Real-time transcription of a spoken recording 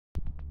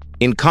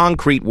In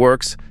concrete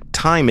works,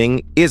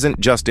 timing isn't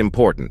just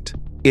important.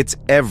 It's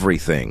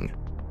everything.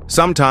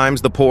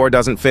 Sometimes the pour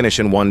doesn't finish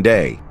in one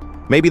day.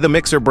 Maybe the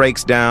mixer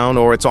breaks down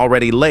or it's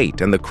already late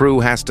and the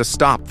crew has to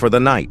stop for the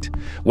night.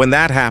 When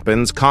that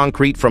happens,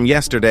 concrete from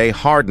yesterday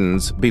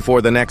hardens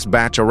before the next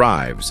batch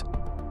arrives.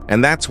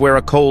 And that's where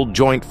a cold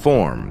joint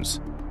forms.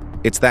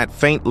 It's that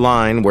faint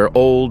line where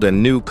old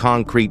and new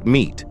concrete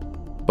meet,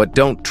 but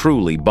don't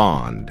truly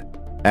bond.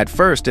 At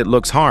first it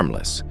looks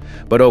harmless,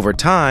 but over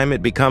time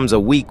it becomes a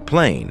weak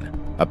plane,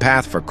 a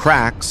path for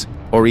cracks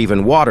or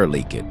even water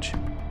leakage.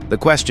 The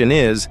question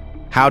is,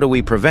 how do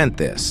we prevent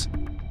this?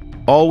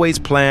 Always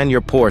plan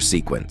your pour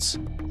sequence.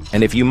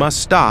 And if you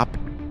must stop,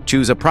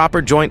 choose a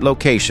proper joint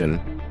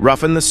location,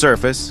 roughen the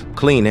surface,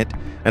 clean it,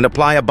 and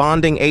apply a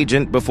bonding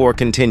agent before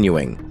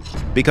continuing.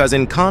 Because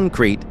in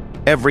concrete,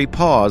 every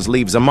pause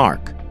leaves a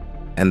mark,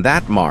 and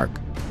that mark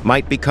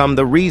might become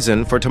the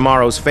reason for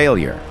tomorrow's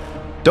failure.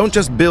 Don't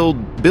just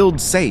build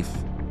safe.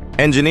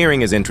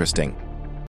 Engineering is interesting,